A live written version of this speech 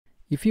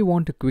If you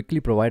want to quickly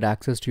provide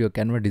access to your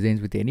Canva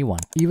designs with anyone,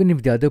 even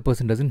if the other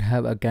person doesn't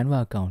have a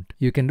Canva account,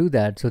 you can do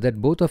that so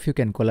that both of you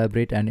can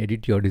collaborate and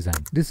edit your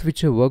design. This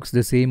feature works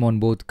the same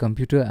on both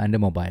computer and a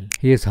mobile.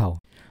 Here's how.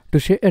 To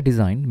share a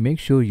design, make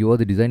sure you are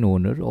the design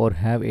owner or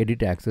have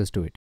edit access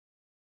to it.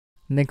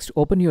 Next,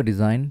 open your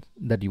design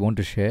that you want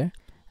to share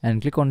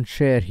and click on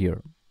Share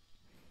here.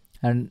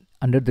 And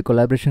under the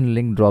collaboration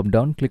link drop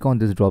down, click on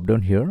this drop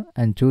down here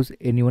and choose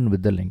anyone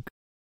with the link.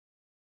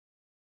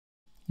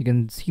 You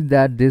can see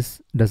that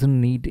this doesn't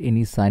need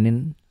any sign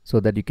in, so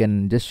that you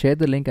can just share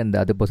the link and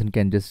the other person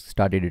can just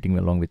start editing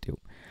along with you.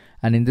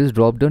 And in this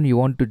drop down, you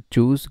want to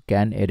choose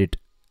Can Edit,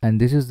 and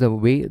this is the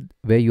way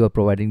where you are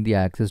providing the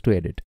access to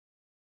edit.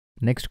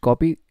 Next,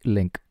 copy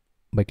link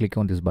by clicking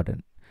on this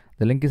button.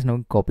 The link is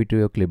now copied to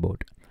your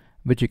clipboard,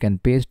 which you can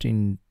paste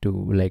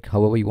into like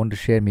however you want to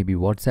share, maybe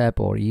WhatsApp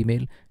or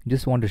email. You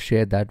just want to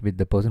share that with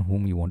the person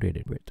whom you want to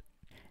edit with.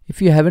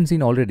 If you haven't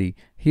seen already,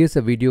 here's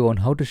a video on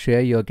how to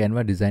share your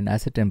Canva design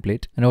as a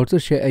template and also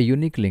share a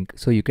unique link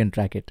so you can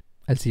track it.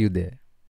 I'll see you there.